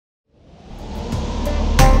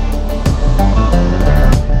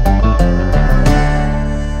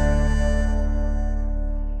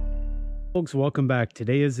Folks, welcome back.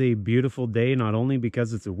 Today is a beautiful day, not only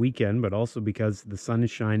because it's a weekend, but also because the sun is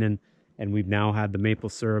shining and we've now had the maple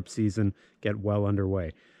syrup season get well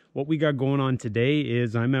underway. What we got going on today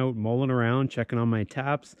is I'm out mulling around, checking on my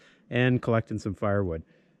taps and collecting some firewood.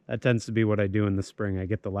 That tends to be what I do in the spring. I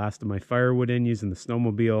get the last of my firewood in using the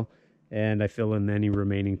Snowmobile, and I fill in any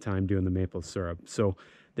remaining time doing the maple syrup. So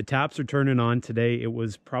the taps are turning on today. It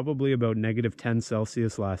was probably about -10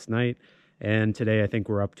 Celsius last night. And today I think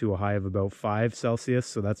we're up to a high of about 5 Celsius,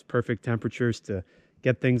 so that's perfect temperatures to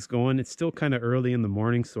get things going. It's still kind of early in the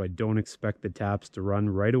morning, so I don't expect the taps to run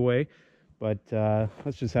right away. But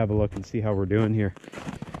let's just have a look and see how we're doing here.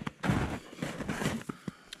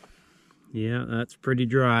 Yeah, that's pretty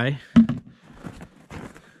dry.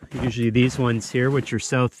 Usually these ones here, which are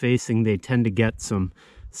south facing, they tend to get some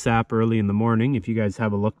sap early in the morning. If you guys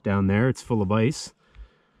have a look down there, it's full of ice.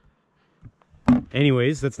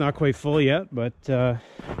 Anyways, that's not quite full yet, but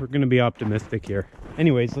we're going to be optimistic here.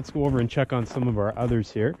 Anyways, let's go over and check on some of our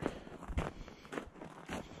others here.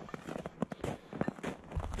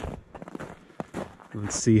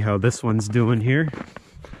 Let's see how this one's doing here.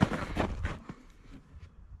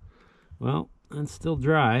 Well, it's still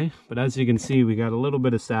dry, but as you can see, we got a little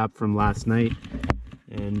bit of sap from last night,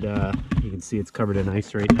 and you can see it's covered in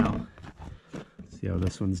ice right now. Let's see how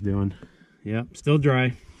this one's doing. Yep, still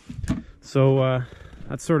dry. So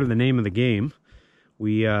that's sort of the name of the game.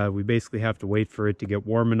 We basically have to wait for it to get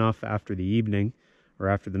warm enough after the evening, or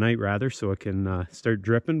after the night rather, so it can start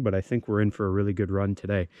dripping. But I think we're in for a really good run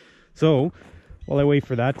today. So while I wait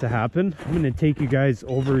for that to happen, I'm going to take you guys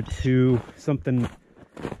over to something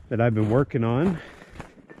that I've been working on.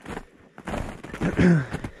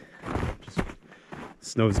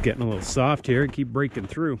 Snow's getting a little soft here. Keep breaking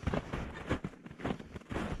through.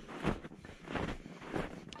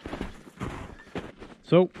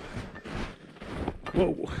 So,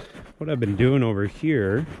 whoa, what I've been doing over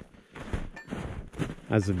here,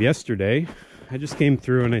 as of yesterday, I just came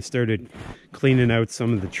through and I started cleaning out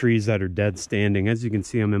some of the trees that are dead standing. As you can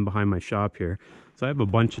see, I'm in behind my shop here. So I have a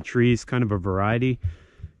bunch of trees, kind of a variety.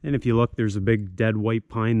 And if you look, there's a big dead white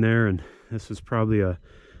pine there, and this was probably a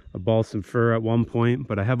balsam fir at one point.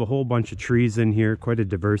 But I have a whole bunch of trees in here, quite a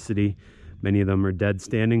diversity. Many of them are dead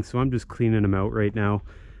standing, so I'm just cleaning them out right now.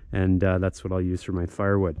 And that's what I'll use for my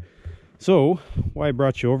firewood. So why I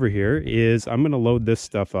brought you over here is I'm going to load this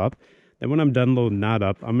stuff up. Then when I'm done loading that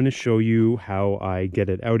up, I'm going to show you how I get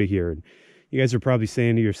it out of here. And you guys are probably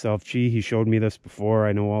saying to yourself, gee, he showed me this before.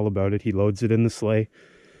 I know all about it. He loads it in the sleigh,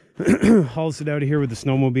 hauls it out of here with the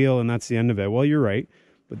Snowmobile, and that's the end of it. Well, you're right.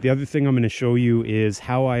 But the other thing I'm going to show you is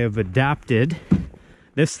how I have adapted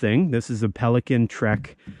this thing. This is a Pelican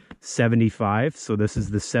Trek 75, so this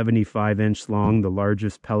is the 75-inch long, the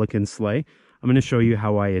largest Pelican sleigh. I'm going to show you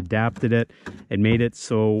how I adapted it and made it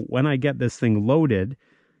so when I get this thing loaded,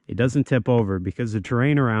 it doesn't tip over, because the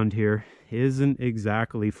terrain around here isn't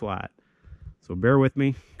exactly flat. So bear with me.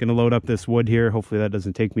 I'm going to load up this wood here. Hopefully that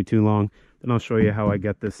doesn't take me too long. Then I'll show you how I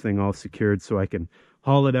get this thing all secured so I can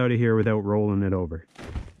haul it out of here without rolling it over.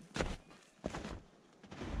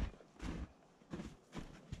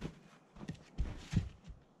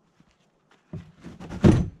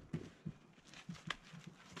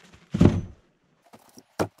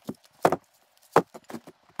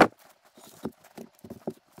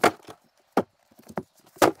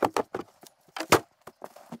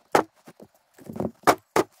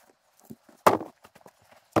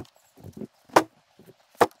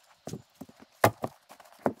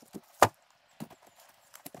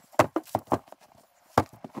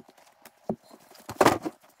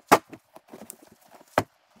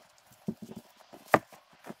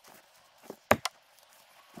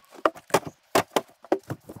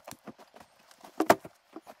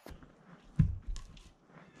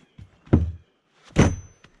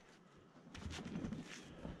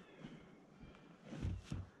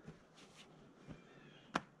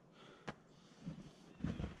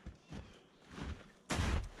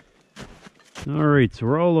 Alright, so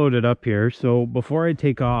we're all loaded up here. So before I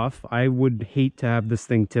take off, I would hate to have this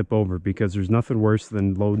thing tip over, because there's nothing worse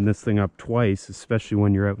than loading this thing up twice, especially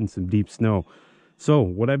when you're out in some deep snow. So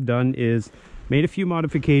what I've done is made a few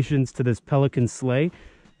modifications to this Pelican sleigh,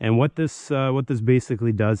 and what this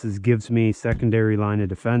basically does is gives me a secondary line of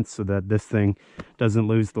defense so that this thing doesn't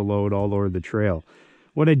lose the load all over the trail.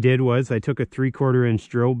 What I did was I took a 3/4 inch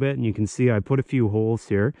drill bit, and you can see I put a few holes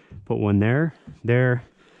here. Put one there, there.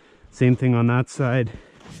 Same thing on that side,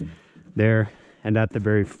 there, and at the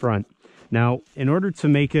very front. Now, in order to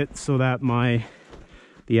make it so that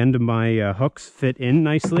the end of my hooks fit in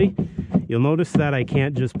nicely, You'll notice that I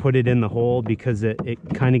can't just put it in the hole because it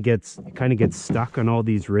kind of gets stuck on all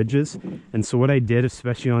these ridges. And so what I did,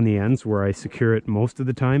 especially on the ends where I secure it most of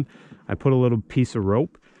the time, I put a little piece of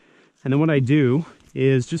rope. And then what I do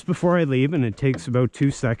is just before I leave, and it takes about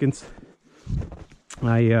 2 seconds,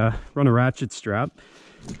 I run a ratchet strap.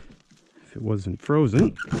 If it wasn't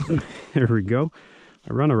frozen, there we go.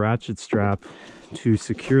 I run a ratchet strap to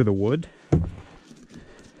secure the wood.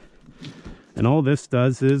 And all this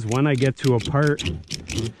does is when I get to a part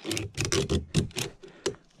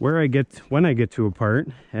when I get to a part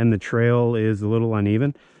and the trail is a little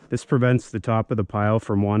uneven, this prevents the top of the pile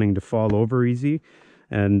from wanting to fall over easy,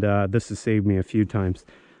 and this has saved me a few times.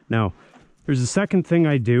 Now, there's a second thing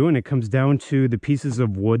I do, and it comes down to the pieces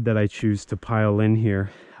of wood that I choose to pile in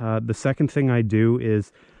here. The second thing I do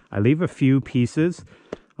is I leave a few pieces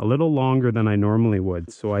a little longer than I normally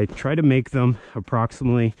would. So I try to make them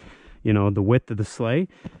approximately, you know, the width of the sleigh,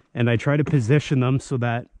 and I try to position them so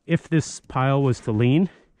that if this pile was to lean,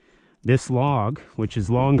 this log, which is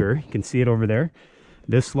longer, you can see it over there,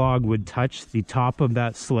 this log would touch the top of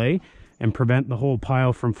that sleigh and prevent the whole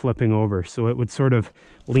pile from flipping over. So it would sort of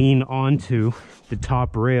lean onto the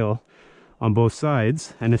top rail on both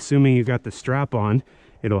sides, and assuming you got the strap on,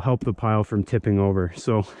 it'll help the pile from tipping over.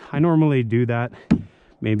 So I normally do that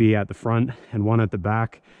maybe at the front and one at the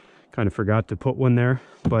back. Kind of forgot to put one there,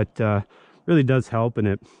 but really does help, and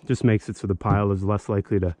it just makes it so the pile is less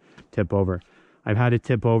likely to tip over. I've had it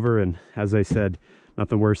tip over, and as I said,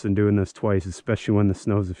 nothing worse than doing this twice, especially when the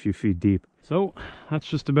snow's a few feet deep. So that's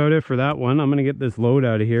just about it for that one. I'm gonna get this load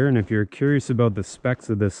out of here, and if you're curious about the specs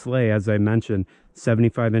of this sleigh, as I mentioned,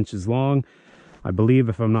 75 inches long. I believe,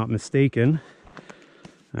 if I'm not mistaken,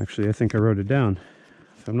 actually I think I wrote it down,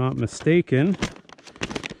 if I'm not mistaken,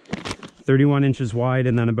 31 inches wide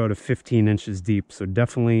and then about 15 inches deep. So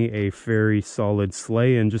definitely a very solid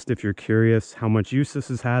sleigh. And just if you're curious how much use this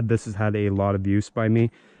has had a lot of use by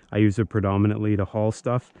me. I use it predominantly to haul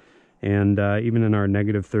stuff, and even in our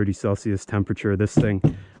negative 30 Celsius temperature, this thing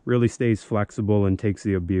really stays flexible and takes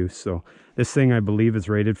the abuse. So this thing, I believe, is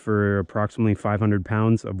rated for approximately 500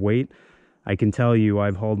 pounds of weight. I can tell you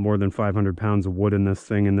I've hauled more than 500 pounds of wood in this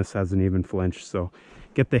thing, and this hasn't even flinched. So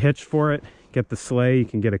get the hitch for it, get the sleigh, you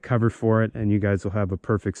can get a cover for it, and you guys will have a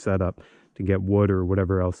perfect setup to get wood or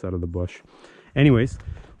whatever else out of the bush. Anyways,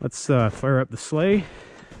 let's fire up the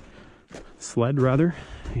sled rather,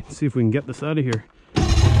 and see if we can get this out of here.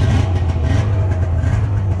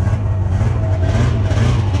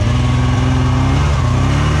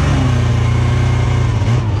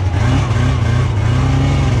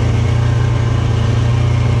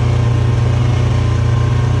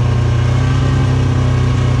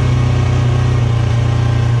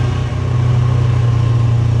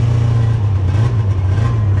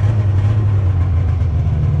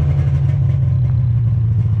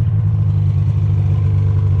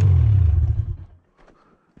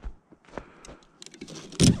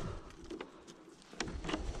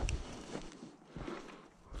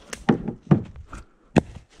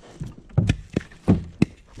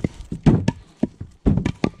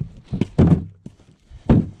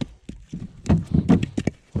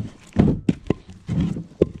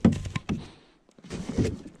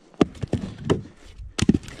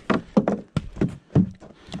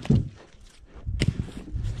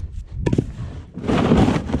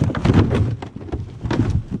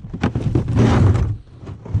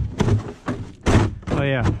 Oh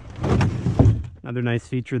yeah, another nice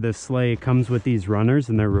feature of this sleigh, it comes with these runners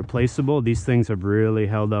and they're replaceable. These things have really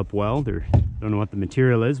held up well. I don't know what the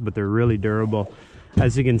material is, but they're really durable.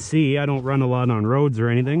 As you can see, I don't run a lot on roads or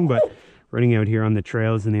anything, but running out here on the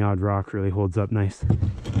trails and the odd rock really holds up nice.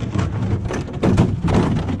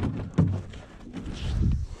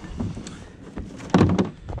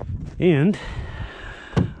 And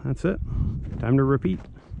that's it. Time to repeat.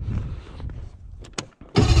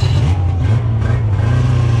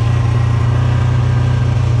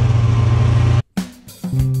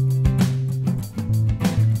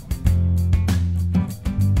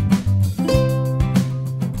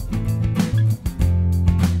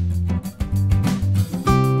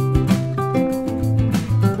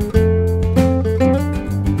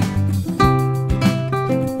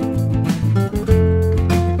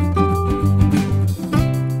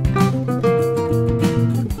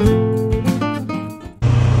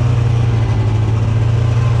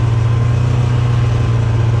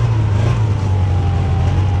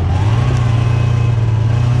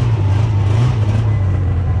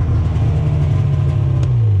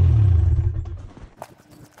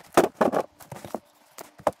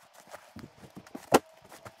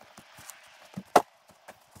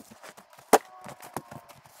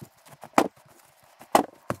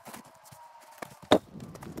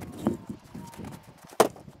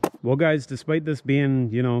 Well guys, despite this being,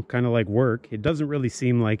 you know, kind of like work, it doesn't really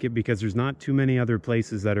seem like it because there's not too many other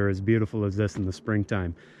places that are as beautiful as this in the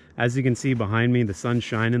springtime. As you can see behind me, the sun's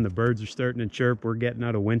shining, the birds are starting to chirp, we're getting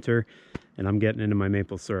out of winter, and I'm getting into my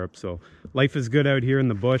maple syrup. So life is good out here in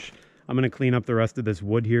the bush. I'm going to clean up the rest of this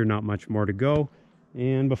wood here, not much more to go.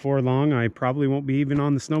 And before long, I probably won't be even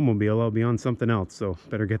on the snowmobile. I'll be on something else, so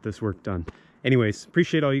better get this work done. Anyways,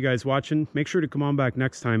 appreciate all you guys watching. Make sure to come on back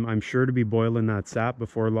next time. I'm sure to be boiling that sap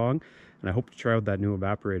before long, and I hope to try out that new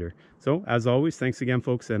evaporator. So, as always, thanks again,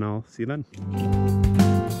 folks, and I'll see you then.